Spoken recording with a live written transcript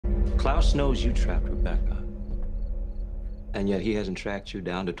Klaus knows you trapped Rebecca. And yet he hasn't tracked you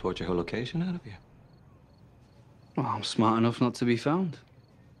down to torture her location out of you. Well, I'm smart enough not to be found.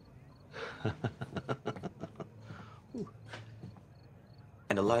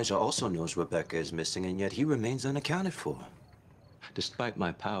 And Elijah also knows Rebecca is missing, and yet he remains unaccounted for. Despite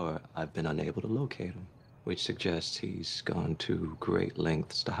my power, I've been unable to locate him, which suggests he's gone to great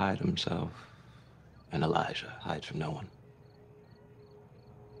lengths to hide himself. And Elijah hides from no one.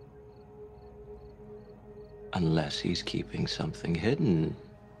 Unless he's keeping something hidden.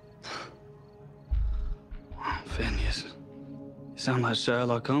 Phineas, you sound like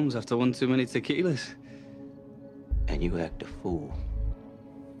Sherlock Holmes after one too many tequilas. And you act a fool.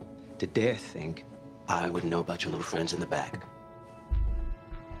 To dare think I wouldn't know about your little friends in the back.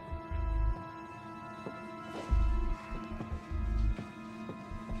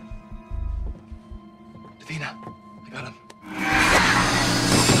 Davina, I got him.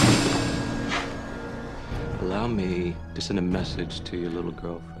 Allow me to send a message to your little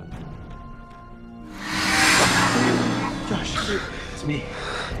girlfriend. Josh, it's me.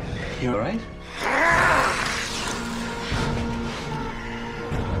 You all right?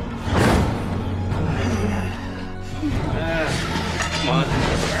 Come on.